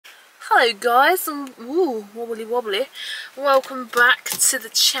Hello guys, and wobbly wobbly. Welcome back to the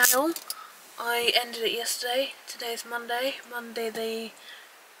channel. I ended it yesterday. Today's Monday the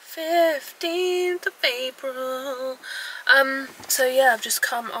 15th of April. So yeah, I've just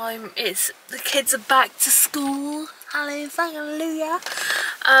come. The kids are back to school. Hallelujah.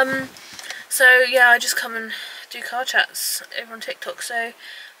 So yeah, I just come and do car chats over on TikTok. So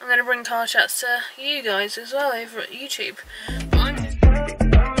I'm gonna bring car chats to you guys as well over at YouTube.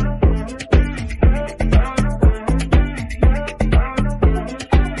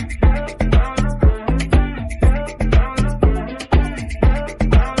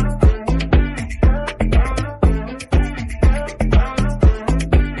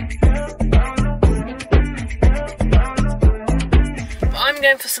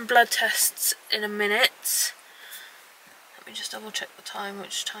 Going for some blood tests in a minute. Let me just double check the time,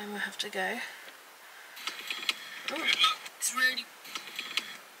 which time I have to go. Oh. It's ready.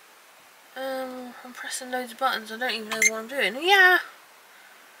 I'm pressing loads of buttons. I don't even know what I'm doing. Yeah.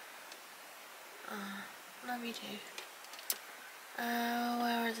 Love you too.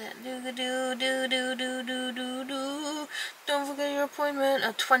 Where is it? Do. Don't forget your appointment.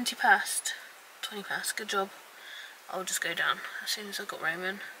 20 past. 20 past. Good job. I'll just go down as soon as I got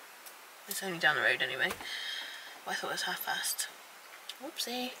Roman. It's only down the road anyway. But I thought it was past.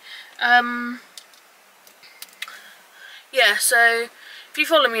 Whoopsie. Yeah, so if you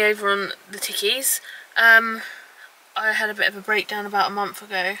follow me over on the Tickies, I had a bit of a breakdown about a month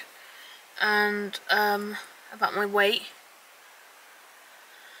ago, and about my weight.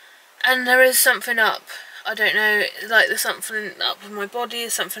 And there is something up. I don't know, like there's something up with my body,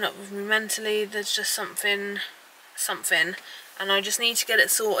 there's something up with me mentally, there's just something, and I just need to get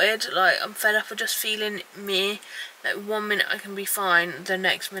it sorted. Like, I'm fed up of just feeling me. Like, 1 minute I can be fine, the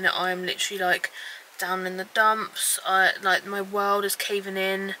next minute I am literally like down in the dumps. Like, my world is caving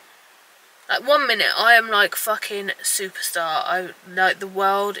in. Like, 1 minute I am like fucking superstar. Like, the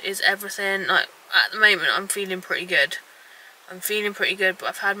world is everything. Like, at the moment I'm feeling pretty good. But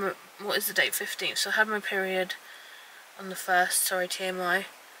I've had my, what is the date, 15th, so I had my period on the 1st, sorry, TMI.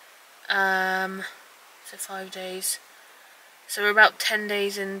 So 5 days. So we're about 10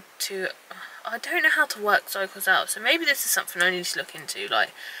 days into, I don't know how to work cycles out, so maybe this is something I need to look into,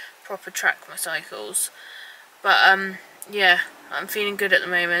 like proper track my cycles. But yeah, I'm feeling good at the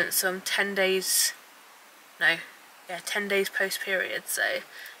moment. So I'm 10 days post period. So if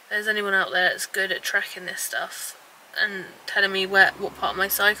there's anyone out there that's good at tracking this stuff and telling me what part of my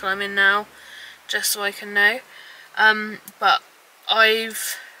cycle I'm in now, just so I can know. But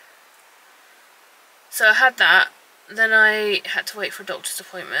so I had that, then I had to wait for a doctor's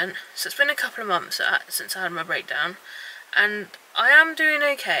appointment. So it's been a couple of months since I had my breakdown, and I am doing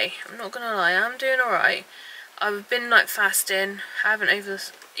okay. I'm not gonna lie, I'm doing alright. I've been like fasting, haven't over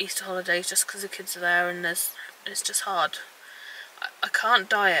the Easter holidays just because the kids are there, and it's just hard. I can't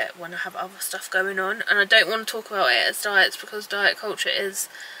diet when I have other stuff going on, and I don't want to talk about it as diets because diet culture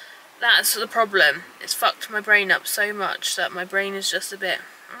that's the problem. It's fucked my brain up so much that my brain is just a bit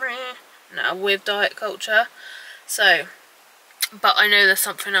now with diet culture. So, but I know there's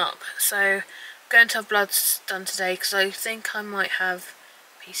something up. So I'm going to have bloods done today because I think I might have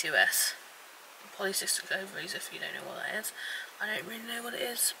PCOS, polycystic ovaries, if you don't know what that is. I don't really know what it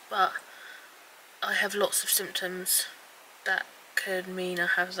is, but I have lots of symptoms that could mean I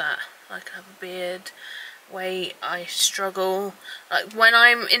have that. I can have a beard, weight, I struggle. Like, when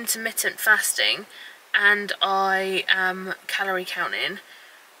I'm intermittent fasting and I am calorie counting,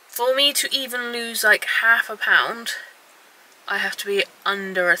 for me to even lose like half a pound, I have to be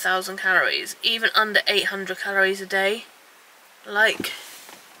under 1,000 calories, even under 800 calories a day. Like,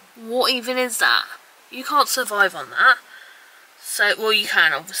 what even is that? You can't survive on that. So, well, you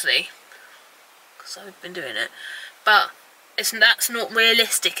can obviously, because I've been doing it, but that's not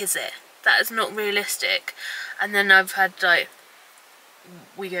realistic, is it? That is not realistic. And then I've had, like,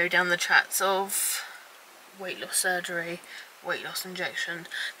 we go down the chats of weight loss surgery, weight loss injection.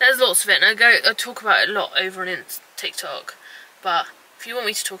 There's lots of it, and I talk about it a lot over on TikTok. But if you want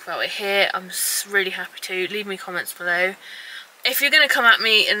me to talk about it here, I'm really happy to. Leave me comments below. If you're going to come at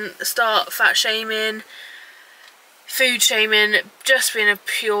me and start fat shaming, food shaming, just being a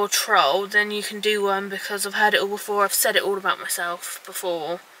pure troll, then you can do one, because I've heard it all before. I've said it all about myself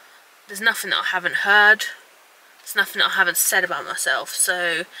before. There's nothing that I haven't heard. There's nothing that I haven't said about myself.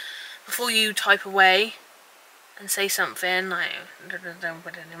 So before you type away and say something like,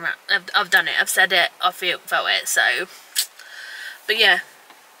 I've done it, I've said it, I felt it. So, but yeah,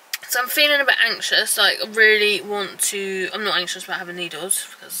 so I'm feeling a bit anxious. Like, I really want to, I'm not anxious about having needles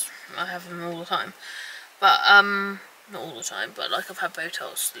because I have them all the time, but not all the time, but like I've had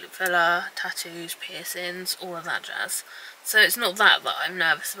Botox, lip filler, tattoos, piercings, all of that jazz. So it's not that I'm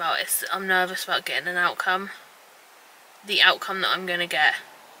nervous about, I'm nervous about getting an outcome. The outcome that I'm going to get.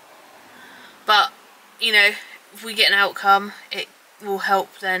 But, you know, if we get an outcome, it will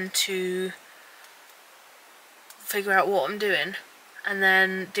help then to figure out what I'm doing. And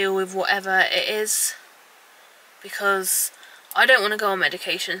then deal with whatever it is. Because I don't want to go on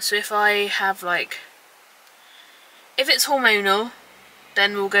medication. So if I have like... If it's hormonal,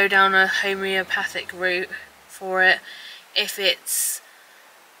 then we'll go down a homeopathic route for it. If it's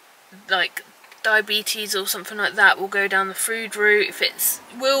like diabetes or something like that, we'll go down the food route. If it's,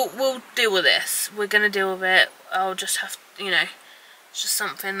 we'll deal with this. We're gonna deal with it. I'll just have, you know, it's just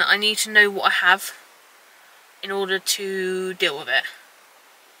something that I need to know what I have in order to deal with it.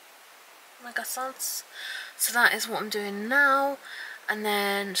 Make sense? So that is what I'm doing now. And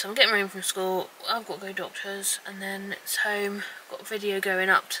then, so I'm getting ready from school, I've got to go doctors, and then it's home. I've got a video going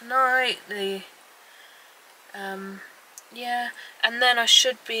up tonight, yeah, and then I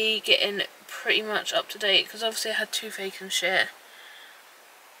should be getting pretty much up to date, because obviously I had toothache and shit.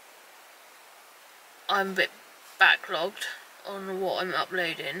 I'm a bit backlogged on what I'm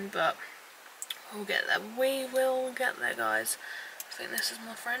uploading, but we'll get there. We will get there, guys. I think this is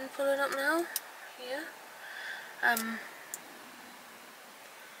my friend pulling up now, yeah.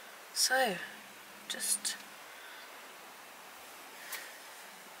 So, just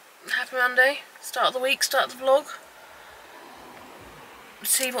happy Monday, start of the week, start the vlog,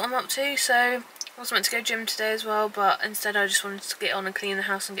 see what I'm up to. So, I was meant to go gym today as well, but instead I just wanted to get on and clean the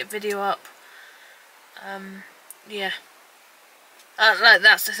house and get video up. Yeah. Like,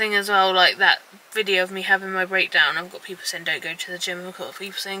 that's the thing as well, like that video of me having my breakdown, I've got people saying don't go to the gym, I've got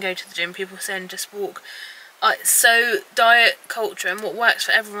people saying go to the gym, people saying just walk. So diet culture and what works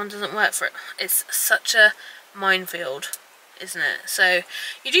for everyone doesn't work for it. It's such a minefield, isn't it? So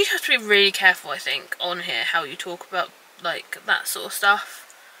you do have to be really careful, I think, on here how you talk about like that sort of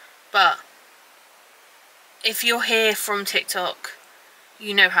stuff. But if you're here from TikTok,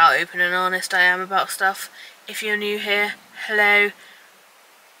 you know how open and honest I am about stuff. If you're new here, hello,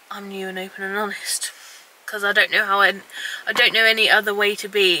 I'm new and open and honest, because I don't know how I don't know any other way to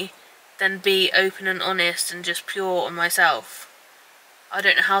be than be open and honest and just pure on myself. I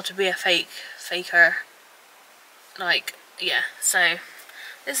don't know how to be a faker. Like, yeah, so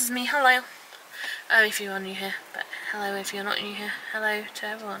this is me, hello. If you are new here, but hello if you're not new here. Hello to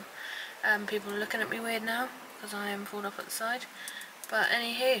everyone. People are looking at me weird now because I am pulled up at the side. But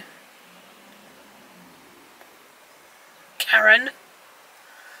anywho, Karen.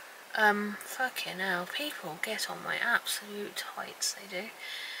 Fucking hell, people get on my absolute tights, they do.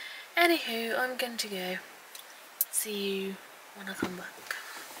 Anywho, I'm going to go. See you when I come back.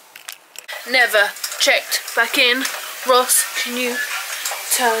 Never checked back in. Ross, can you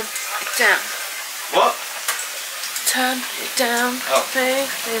turn it down? What? Turn it down. Oh. Play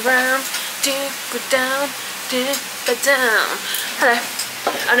around. Dip it down. Dip it down. Hello.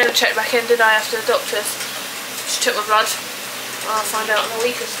 I never checked back in, did I, after the doctors? She took my blood. I'll find out in a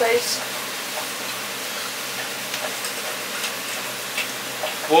week, I suppose.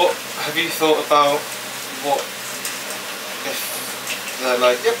 What have you thought about what if they're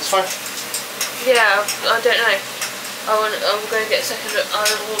like, yep, it's fine? Yeah, I don't know. I'll go and get a second look. I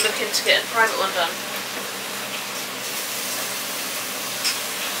will look into getting a private one done.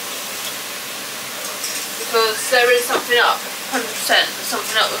 Because there is something up, 100%. There's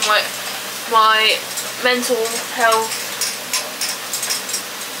something up with my mental health.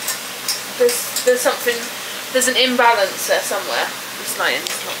 There's something. There's an imbalance there somewhere. This lighting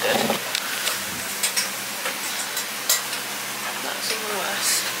is not good. That's even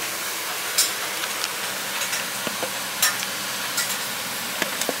worse.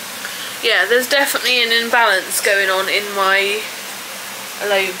 Yeah, there's definitely an imbalance going on in my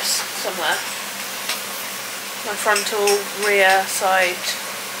lobes somewhere. My frontal, rear, side.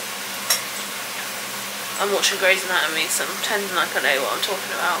 I'm watching Grey's Anatomy, so I'm pretending like I know what I'm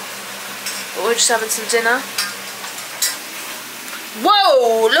talking about. But we're just having some dinner.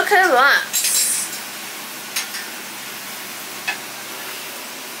 Whoa! Look at that!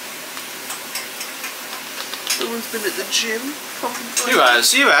 Someone's been at the gym. You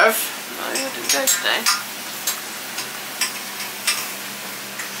have. No, I didn't go today.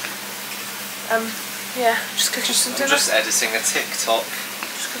 Yeah, just cooking some dinner. I'm just editing a TikTok.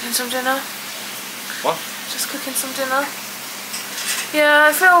 Just cooking some dinner. What? Just cooking some dinner. Yeah,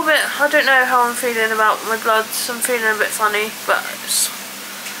 I feel a bit, I don't know how I'm feeling about my bloods. I'm feeling a bit funny, but it's,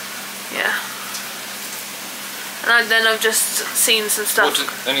 yeah. And then I've just seen some stuff.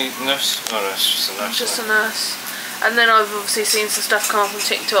 What, any nurse? Oh no, it's just a nurse. Just a nurse. And then I've obviously seen some stuff come up on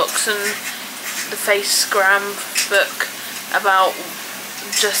TikToks and the Facegram book about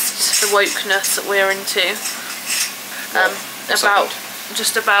just the wokeness that we're into.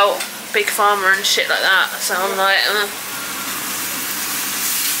 About Big Pharma and shit like that. So I'm like,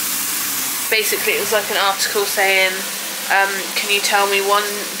 basically it was like an article saying, can you tell me one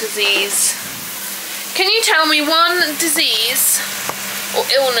disease? Can you tell me one disease or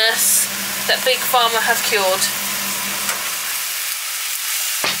illness that Big Pharma have cured?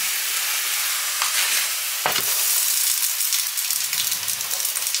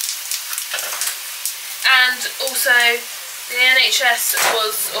 And also, the NHS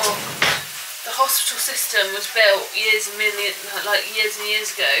or the hospital system was built years and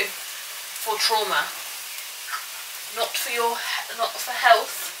years ago for trauma, not for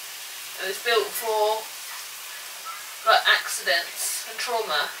health. It was built for like accidents and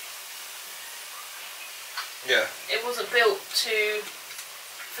trauma. Yeah. It wasn't built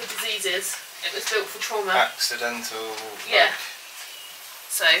for diseases. It was built for trauma. Accidental. Yeah.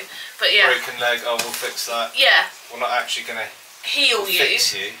 So, but yeah. Broken leg. Oh, we'll fix that. Yeah. We're not actually gonna heal you.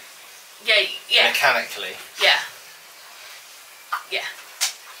 Fix you. Yeah. Yeah. Mechanically. Yeah. Yeah.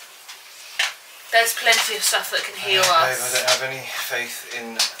 There's plenty of stuff that can heal us. I don't have any faith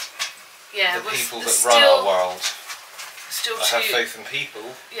in the people that run our world. I have faith in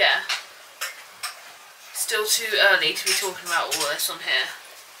people. Yeah. Still too early to be talking about all this on here.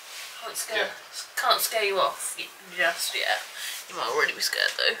 Can't scare you off just yet. You might already be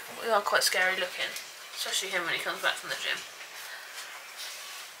scared though. We are quite scary looking. Especially him when he comes back from the gym.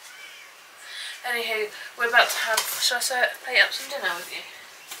 Anywho, we're about to have, shall I plate up some dinner with you?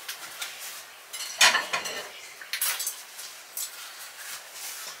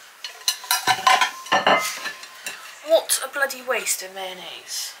 What a bloody waste of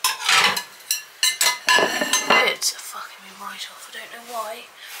mayonnaise. It's fucking me right off. I don't know why.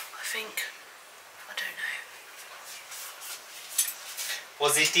 I don't know.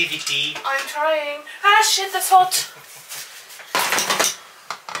 Was this DVD? I'm trying. Ah shit, that's hot.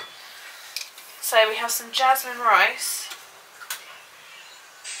 So we have some jasmine rice.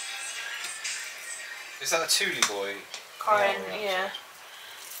 Is that a Thule boy? Corin, yeah.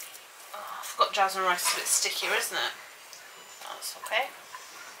 Oh, I forgot jasmine rice is a bit stickier, isn't it? That's okay.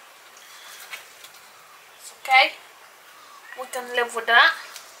 It's okay. We can live with that.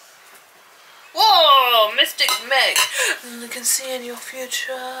 Whoa, Mystic Meg. And I can see in your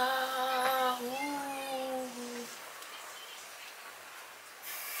future. Ooh.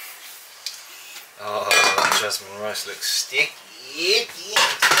 Oh, that jasmine rice looks sticky.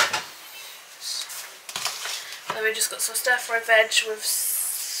 So we just got some stir fry veg with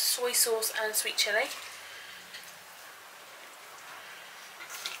soy sauce and sweet chilli.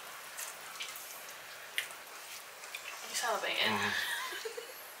 You salivating? Mm.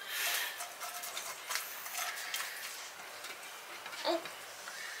 Oh.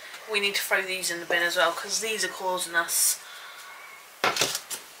 We need to throw these in the bin as well because these are causing us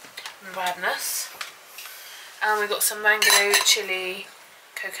badness. And we've got some mango chili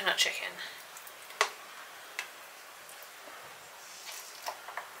coconut chicken.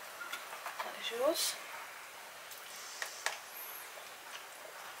 That is yours.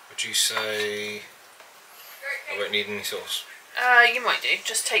 Would you say I won't need any sauce? You might do.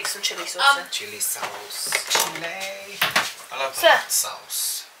 Just take some chili sauce in. Chili sauce. Chili. I love that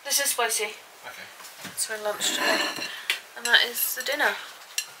sauce. This is spicy. Okay. It's my lunch today. And that is the dinner.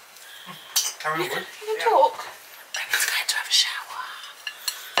 Carry on. You can talk. I'm going to have a shower.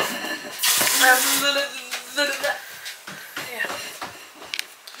 Yeah.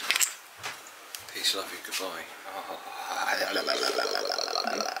 Peace, love you, goodbye.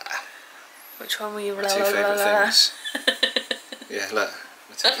 Which one were you? My two favourite things. Yeah, look.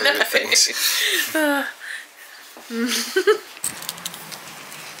 My two favourite things.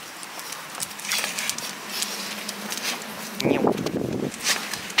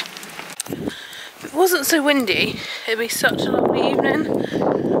 If it wasn't so windy, it'd be such a lovely evening.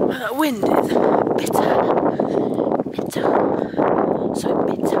 But that wind is bitter. Bitter. So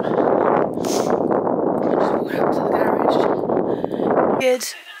bitter. I just walked out to the garage. Good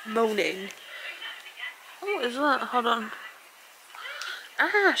moaning. What is that? Hold on.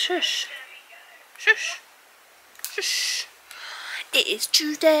 Ah, shush. Shush. Shush. It is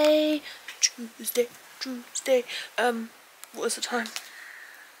Tuesday. Tuesday. What was the time?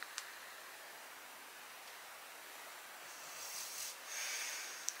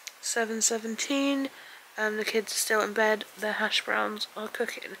 7:17, and the kids are still in bed. Their hash browns are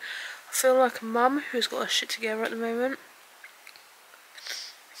cooking. I feel like a mum who's got her shit together at the moment.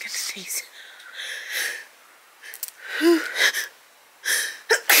 I can sneeze.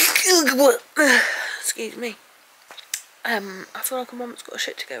 Excuse me. I feel like my mum's got a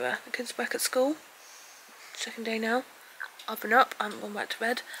shit together. The kids are back at school. Second day now. I've been up. I haven't gone back to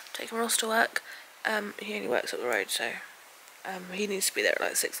bed. I'm taking Ross to work. He only works up the road, so he needs to be there at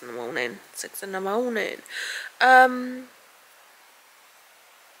like 6 in the morning. 6 in the morning. I've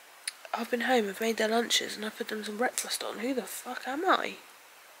been home, I've made their lunches and I've put them some breakfast on. Who the fuck am I?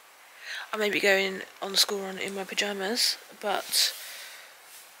 I may be going on the school run in my pyjamas, but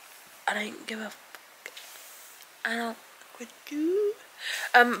I don't give a fuck. I don't with you.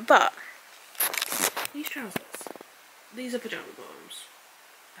 But these trousers, these are pyjama bottoms,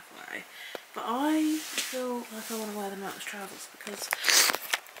 FYI. But I feel like I want to wear them out as trousers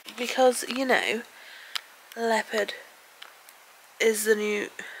because you know, leopard is the new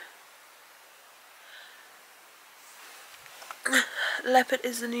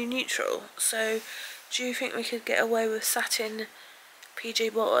neutral. So do you think we could get away with satin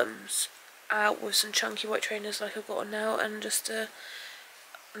PJ bottoms out with some chunky white trainers like I've got on now, and just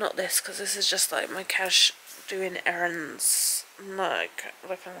not this, because this is just like my cash doing errands, like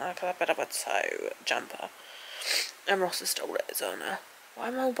looking like a bit of a toe jumper, and Ross has stole it as well now. Why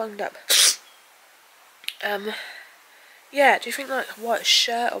am I all bunged up? Yeah, do you think like a white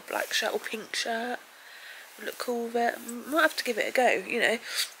shirt or black shirt or pink shirt would look cool with it? Might have to give it a go, you know.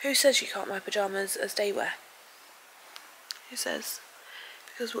 Who says you can't wear pyjamas as day wear? Who says?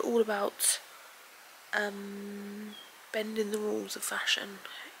 Because we're all about bending the rules of fashion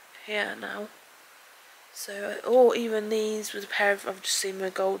here now. So, or even these with a pair of, I've just seen my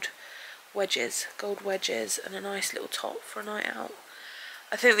gold wedges and a nice little top for a night out.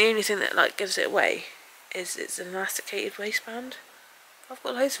 I think the only thing that like gives it away is it's an elasticated waistband. I've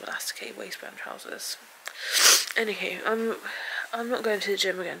got loads of elasticated waistband trousers. Anywho, I'm not going to the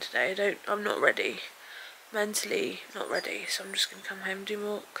gym again today. I'm not ready. Mentally not ready, so I'm just gonna come home and do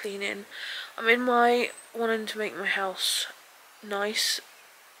more cleaning. I'm in my wanting to make my house nice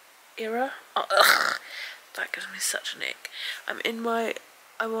era. Oh, ugh, that gives me such an ick. I'm in my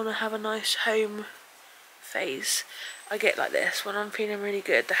I want to have a nice home phase. I get like this when I'm feeling really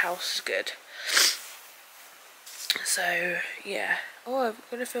good. The house is good. So yeah. Oh, I'm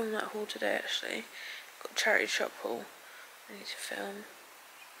gonna film that haul today actually. Got charity shop haul I need to film.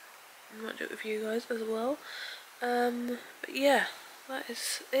 I might do it with you guys as well. But yeah, that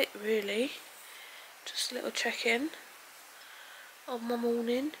is it really. Just a little check-in of my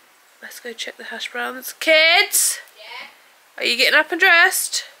morning. Let's go check the hash browns. Kids! Yeah? Are you getting up and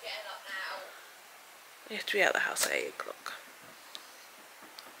dressed? Getting up now. You have to be out of the house at 8 o'clock.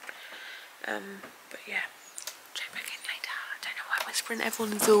 But yeah, check back in later. I don't know why I'm whispering,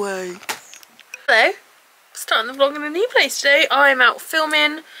 everyone's away. Hello, starting the vlog in a new place today. I'm out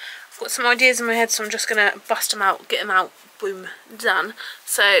filming. I've got some ideas in my head, so I'm just gonna bust them out, get them out, boom, done.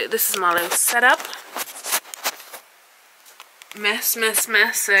 So this is my little setup. Mess.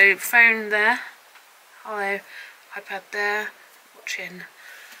 So phone there, hello, iPad there, watching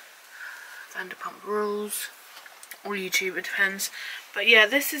Vanderpump Rules, or YouTube, it depends. But yeah,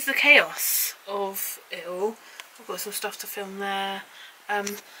 this is the chaos of it all. I've got some stuff to film there.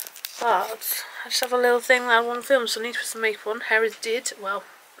 But I just have a little thing that I want to film, so I need to put some makeup on. Hair is did, well,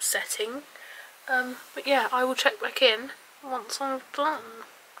 setting. But yeah, I will check back in once I'm done.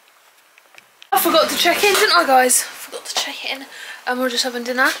 I forgot to check in, didn't I, guys? Forgot to check in. We're just having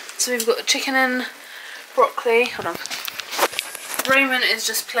dinner. So we've got chicken and broccoli. Hold on. Raymond is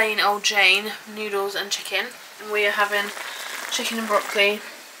just plain old Jane, noodles and chicken. And we are having chicken and broccoli,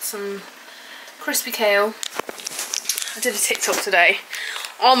 some crispy kale. I did a TikTok today.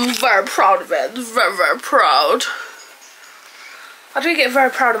 I'm very proud of it. Very proud. I do get very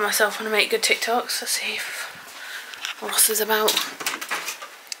proud of myself when I make good TikToks. Let's see if Ross is about.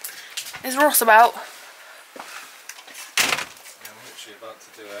 Is Ross about? Yeah, I'm literally about to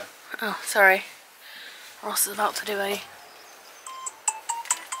do a... Oh, sorry. Ross is about to do a... He's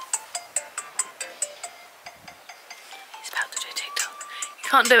about to do a TikTok. You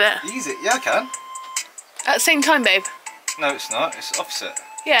can't do it. Easy, yeah I can. At the same time, babe. No it's not, it's opposite.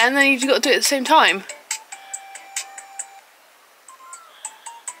 Yeah, and then you've got to do it at the same time.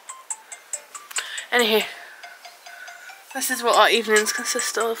 Anywho, this is what our evenings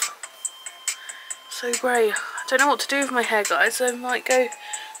consist of. So grey. I don't know what to do with my hair, guys. I might go...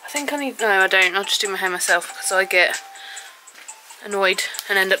 I think I need... No, I don't. I'll just do my hair myself because I get annoyed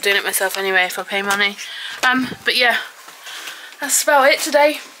and end up doing it myself anyway if I pay money. But yeah, that's about it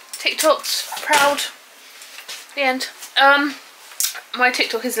today. TikToks, proud. The end. My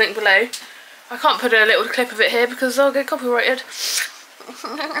TikTok is linked below. I can't put a little clip of it here because I'll get copyrighted.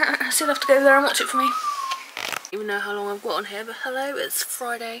 So you'll have to go there and watch it for me. even know how long I've got on here, but hello, it's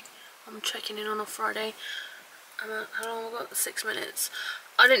Friday. I'm checking in on a Friday. How long have I got? 6 minutes.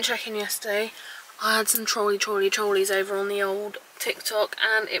 I didn't check in yesterday. I had some trolleys over on the old TikTok,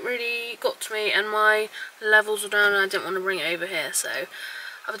 and it really got to me, and my levels were down, and I didn't want to bring it over here, so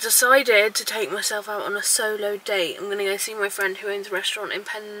I've decided to take myself out on a solo date. I'm going to go see my friend who owns a restaurant in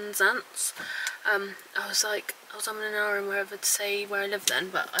Penzance. I was umming and ahhing wherever to say where I live then,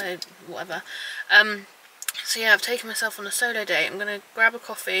 but whatever. So yeah, I've taken myself on a solo date. I'm going to grab a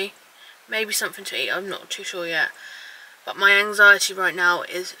coffee, maybe something to eat, I'm not too sure yet. But my anxiety right now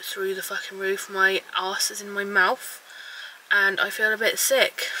is through the fucking roof. My arse is in my mouth, and I feel a bit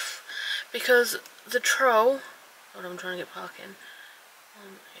sick. Because the troll... Hold on, I'm trying to get parking.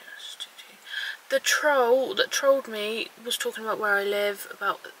 The troll that trolled me was talking about where I live,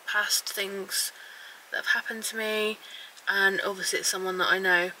 about past things that have happened to me, and obviously it's someone that I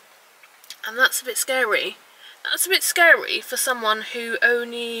know. And that's a bit scary. That's a bit scary for someone who I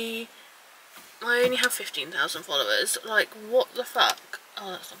only have 15,000 followers. Like, what the fuck?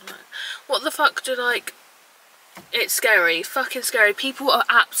 Oh, that's not right. What the fuck do, like... It's scary. Fucking scary. People are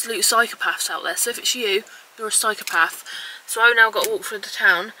absolute psychopaths out there. So if it's you, you're a psychopath. So I've now got to walk through the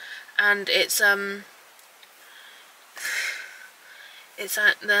town, and it's the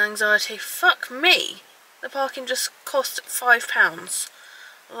anxiety. Fuck me. The parking just cost £5.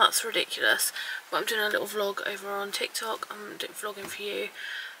 Well, that's ridiculous. But I'm doing a little vlog over on TikTok. I'm vlogging for you.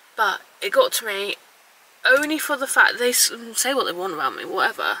 But it got to me only for the fact they say what they want about me,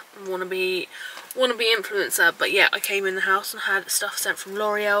 whatever. Want to be influencer. But yeah, I came in the house and had stuff sent from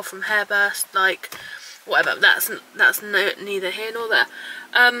L'Oreal, from Hairburst, like whatever. That's neither here nor there.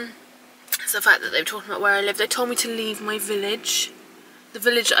 It's the fact that they were talking about where I live. They told me to leave my village, the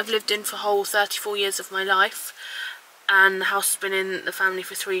village that I've lived in for whole 34 years of my life, and the house has been in the family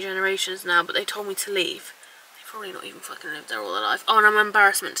for 3 generations now. But they told me to leave. Probably not even fucking lived there all their life. Oh, and I'm an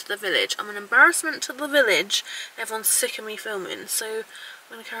embarrassment to the village. I'm an embarrassment to the village. Everyone's sick of me filming, so I'm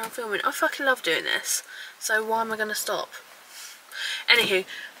going to carry on filming. I fucking love doing this, so why am I going to stop? Anywho,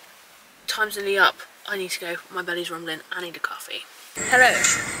 time's nearly up. I need to go. My belly's rumbling. I need a coffee. Hello.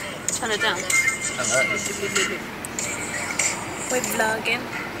 Turn it down. Hello. We're vlogging.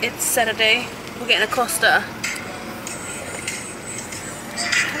 It's Saturday. We're getting a Costa.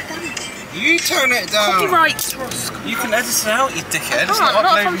 You turn it down! Copyrights, Ross. You can edit it out, you dickhead. It's Not not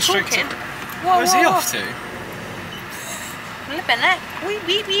if I'm upload restricted. talking. Where's he off to? Flipping it. Beep,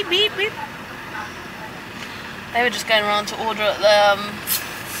 beep, beep, beep, beep. They were just going around to order at the,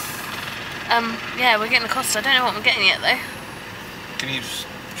 yeah, we're getting a Costa. I don't know what I'm getting yet, though. Can you just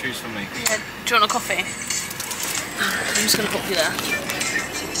choose for me? Yeah, do you want a coffee? I'm just going to pop you there.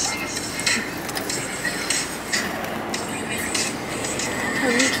 I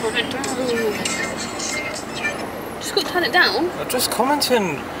need to turn it down. Just got to turn it down? I'm just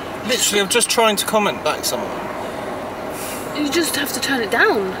commenting. Literally, I'm just trying to comment back someone. You just have to turn it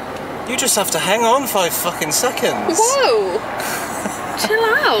down. You just have to hang on 5 fucking seconds. Whoa! Chill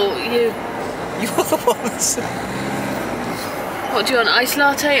out, you. You're the ones. What, do you want an iced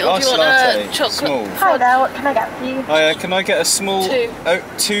latte or Ice do you want latte, a chocolate? small. Hi there, what can I get for you? Hiya, can I get a small... 2.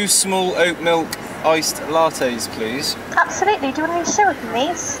 2 small oat milk iced lattes, please? Absolutely, do you want any syrup in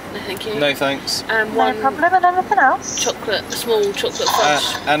these? No, thank you. No, thanks. No One problem, and anything else? small chocolate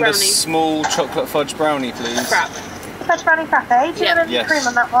fudge And brownie. a small chocolate fudge brownie, please. Crap. Fudge brownie frappe, do you Yeah. want any Yes. cream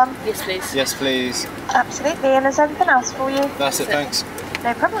on that one? Yes, please. Yes, please. Absolutely, and is there anything else for you? That's it, thanks.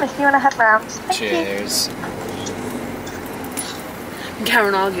 No problem, if you want to head round. Thank you. Cheers.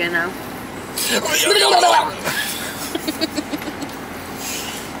 Karen arguing now.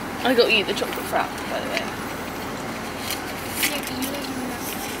 I got you the chocolate frap, by the way.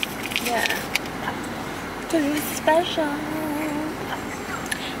 Yeah. Very special.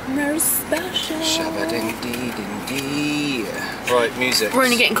 Very special. Shabba-ding-dee-ding-dee. Right, music. We're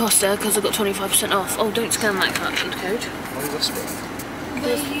only getting Costa because I got 25% off. Oh, don't scan that code. Why you whispering?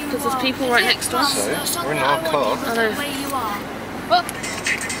 Because there's people right next to us. So, we're in our car. I know. Where you are. What? The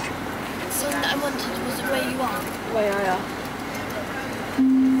song that I wanted was Where You Are. Where I are.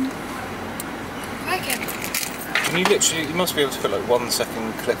 Okay. Can you literally, you must be able to put like 1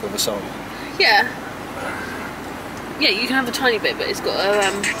 second clip of a song. Yeah. Yeah, you can have a tiny bit, but it's got a,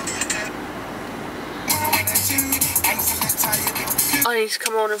 I need to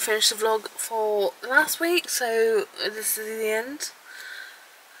come on and finish the vlog for last week, so this is the end.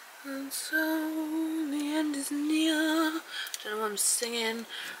 And so the end is near. Don't know what I'm singing.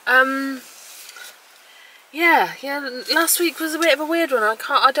 Yeah, last week was a bit of a weird one.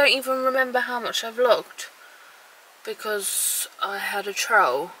 I don't even remember how much I vlogged because I had a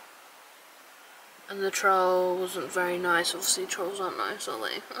troll. and the troll wasn't very nice. Obviously trolls aren't nice, are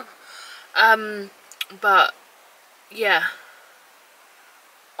they? But yeah,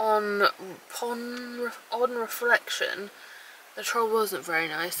 on reflection, the troll wasn't very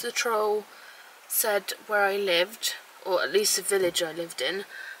nice. The troll said where I lived, or at least the village I lived in,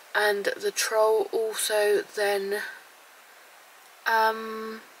 and the troll also then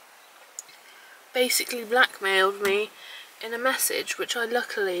basically blackmailed me in a message, which I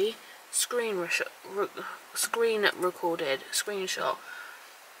luckily screenshot.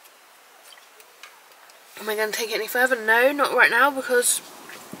 Am I going to take it any further? No, not right now, because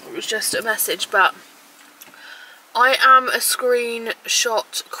it was just a message. But I am a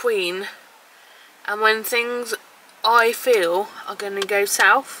screenshot queen, and when things I feel are going to go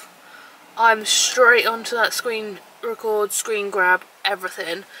south, I'm straight onto that screen record, screen grab,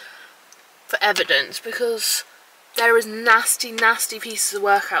 everything for evidence, because there is nasty pieces of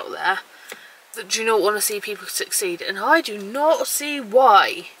work out there that do not want to see people succeed, and I do not see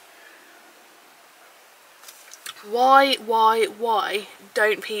why. Why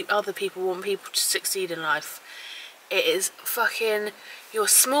don't other people want people to succeed in life? It is fucking, you're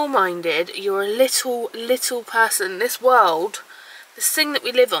small-minded, you're a little person. This world, this thing that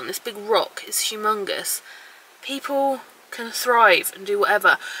we live on, this big rock, is humongous. People can thrive and do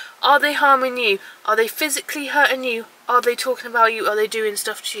whatever. Are they harming you? Are they physically hurting you? Are they talking about you? Are they doing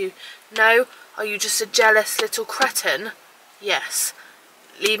stuff to you? No. Are you just a jealous little cretin? Yes.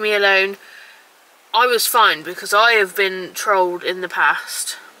 Leave me alone. I was fine, because I have been trolled in the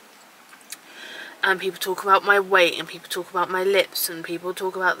past. And people talk about my weight, and people talk about my lips, and people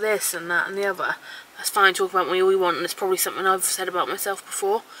talk about this and that and the other. That's fine, talk about me all you want, and it's probably something I've said about myself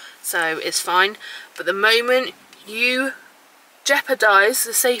before, so it's fine. But the moment you jeopardise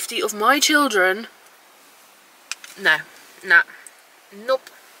the safety of my children, no, nah,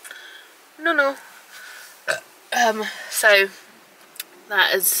 nope, no. So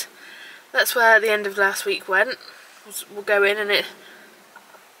that's where the end of last week went. We'll go in, and it,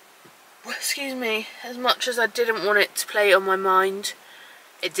 excuse me, as much as I didn't want it to play on my mind,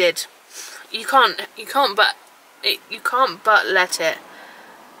 it did. You can't but let it.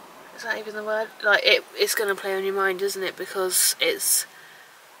 Is that even the word? Like, it's gonna play on your mind, isn't it? Because it's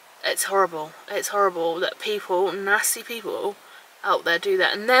horrible. It's horrible that people, nasty people out there, do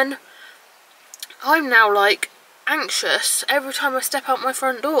that. And then I'm now like anxious every time I step out my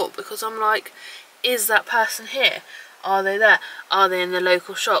front door, because I'm like, is that person here? Are they there? Are they in the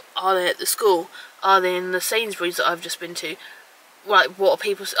local shop? Are they at the school? Are they in the Sainsbury's that I've just been to? Like, what are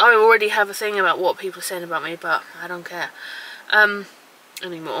people... I already have a thing about what people are saying about me, but I don't care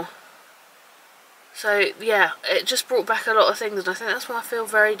anymore. So yeah, it just brought back a lot of things, and I think that's why I feel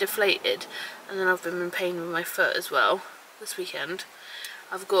very deflated. And then I've been in pain with my foot as well this weekend.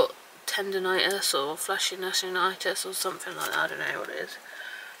 I've got tendonitis or flashinitis or something like that. I don't know what it is.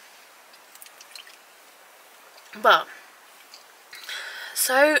 But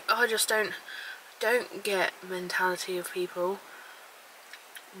so I just don't get mentality of people.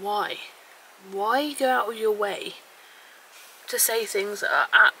 Why go out of your way to say things that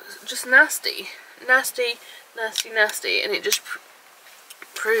are just nasty, and it just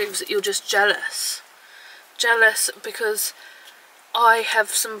proves that you're just jealous because I have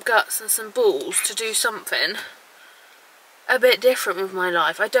some guts and some balls to do something a bit different with my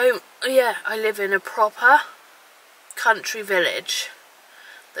life. I live in a proper country village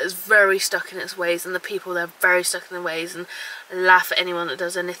that is very stuck in its ways, and the people there are very stuck in their ways and laugh at anyone that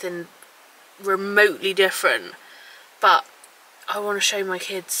does anything remotely different. But I want to show my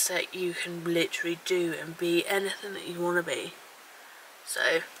kids that you can literally do and be anything that you want to be.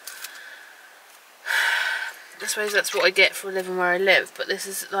 So I suppose that's what I get for living where I live. But this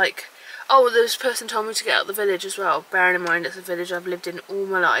is like, oh, this person told me to get out of the village as well, bearing in mind it's a village I've lived in all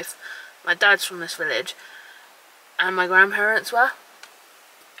my life. My dad's from this village, and my grandparents were.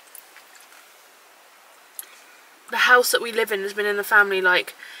 The house that we live in has been in the family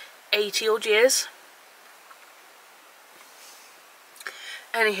like 80 odd years.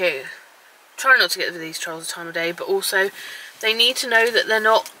 Anywho, try not to get these trolls the time of day, but also they need to know that they're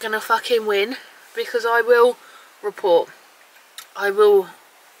not gonna fucking win, because I will report. I will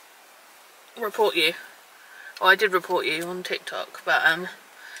report you. Well, I did report you on TikTok, but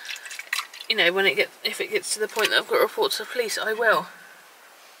you know, when if it gets to the point that I've got to report to the police, I will.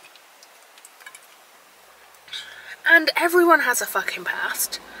 And everyone has a fucking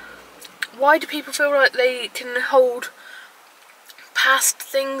past. Why do people feel like they can hold past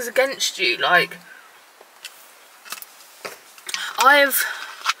things against you? Like, I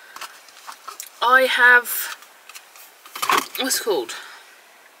have what's it called?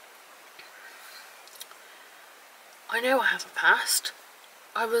 I know I have a past.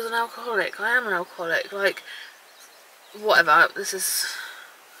 I was an alcoholic. I am an alcoholic. Like, whatever. This is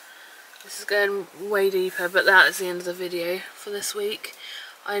going way deeper, but that is the end of the video for this week.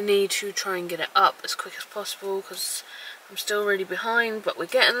 I need to try and get it up as quick as possible because I'm still really behind, but we're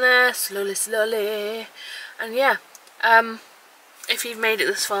getting there slowly, slowly. And yeah, if you've made it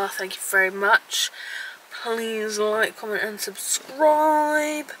this far, thank you very much. Please like, comment and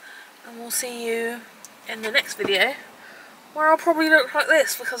subscribe, and we'll see you in the next video, where I'll probably look like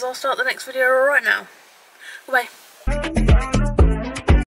this because I'll start the next video right now. Bye.